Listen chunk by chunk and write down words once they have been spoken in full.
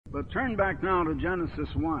But turn back now to Genesis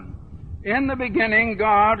 1. In the beginning,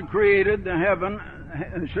 God created the heaven,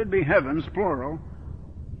 it should be heavens, plural,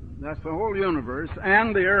 that's the whole universe,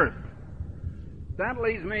 and the earth. That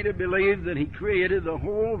leads me to believe that He created the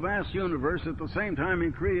whole vast universe at the same time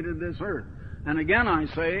He created this earth. And again I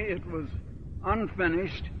say it was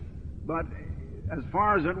unfinished, but as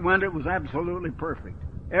far as it went, it was absolutely perfect.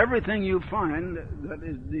 Everything you find that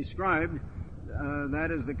is described,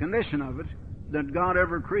 that is the condition of it, that God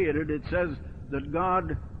ever created, it says that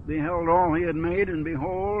God beheld all He had made, and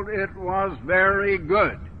behold, it was very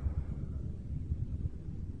good.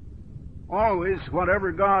 Always,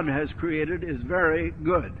 whatever God has created is very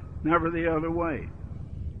good, never the other way.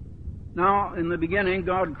 Now, in the beginning,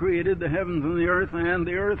 God created the heavens and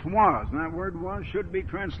the earth was. And that word was should be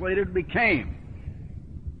translated became.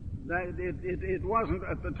 It wasn't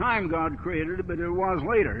at the time God created it, but it was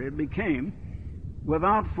later. It became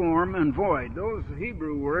without form and void. Those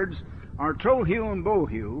Hebrew words are tohu and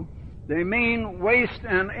bohu. They mean waste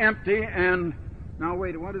and empty and... Now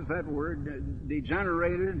wait, what is that word?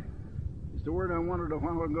 Degenerated? It's the word I wanted a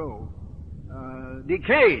while ago.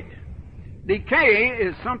 Decayed. Decay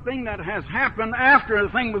is something that has happened after the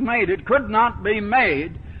thing was made. It could not be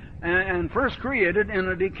made and first created in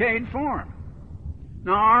a decayed form.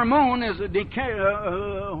 Now our moon is a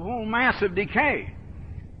whole mass of decay.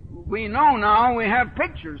 We know now, we have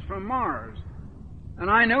pictures from Mars. And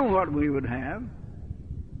I knew what we would have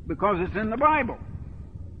because it's in the Bible.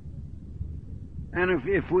 And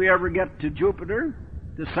if we ever get to Jupiter,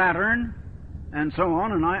 to Saturn, and so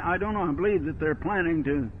on, and I don't know, I believe that they're planning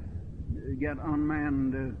to get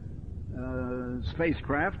unmanned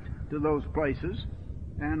spacecraft to those places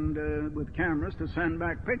and with cameras to send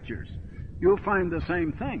back pictures. You'll find the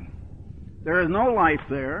same thing. There is no life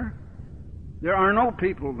there. There are no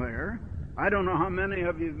people there. I don't know how many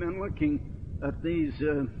of you have been looking at these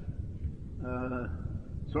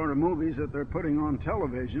sort of movies that they're putting on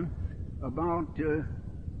television about the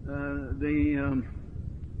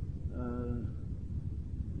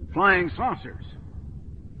flying saucers.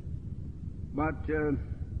 But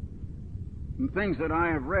from things that I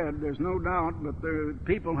have read, there's no doubt that the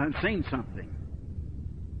people have seen something.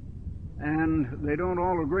 And they don't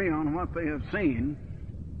all agree on what they have seen,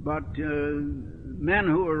 but men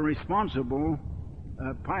who are responsible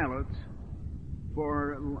pilots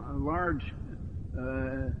for large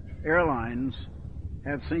airlines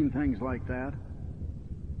have seen things like that,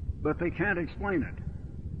 but they can't explain it.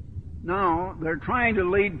 Now, they're trying to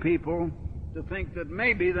lead people to think that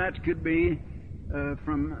maybe that could be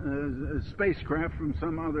from a spacecraft from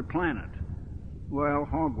some other planet. Well,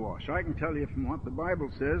 hogwash. I can tell you from what the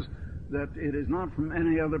Bible says that it is not from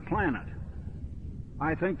any other planet.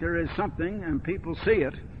 I think there is something, and people see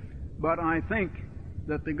it, but I think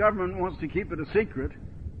that the government wants to keep it a secret,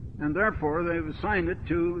 and therefore they've assigned it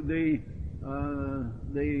to the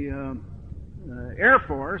Air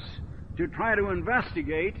Force to try to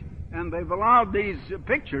investigate, and they've allowed these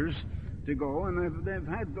pictures to go, and they've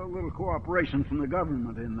had a little cooperation from the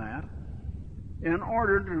government in that, in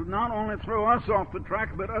order to not only throw us off the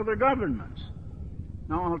track, but other governments.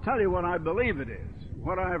 Now, I'll tell you what I believe it is,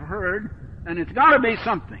 what I've heard, and it's got to be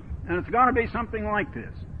something, and it's got to be something like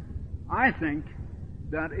this. I think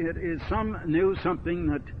that it is something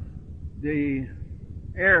that the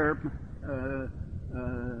air,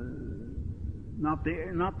 not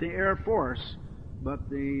the Air Force, but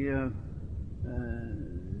the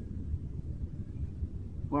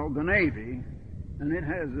Navy, and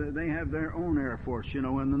they have their own Air Force, in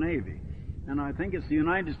the Navy, and I think it's the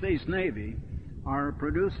United States Navy are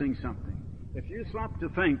producing something. If you stop to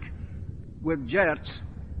think, with jets,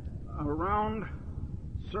 a round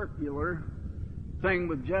circular thing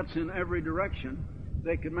with jets in every direction,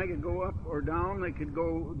 they could make it go up or down. They could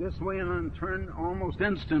go this way and then turn almost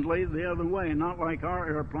instantly the other way, not like our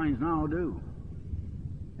airplanes now do.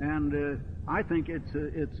 And I think it's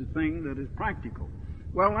a thing that is practical.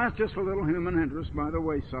 Well, that's just a little human interest by the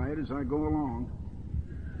wayside as I go along.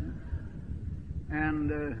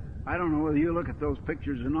 And I don't know whether you look at those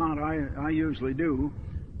pictures or not. I usually do,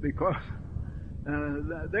 because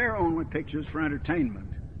they're only pictures for entertainment.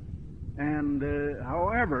 And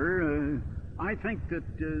however, I think that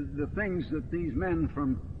the things that these men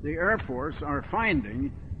from the Air Force are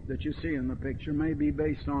finding that you see in the picture may be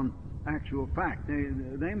based on actual fact.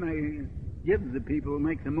 They may give the people who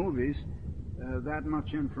make the movies that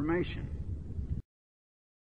much information.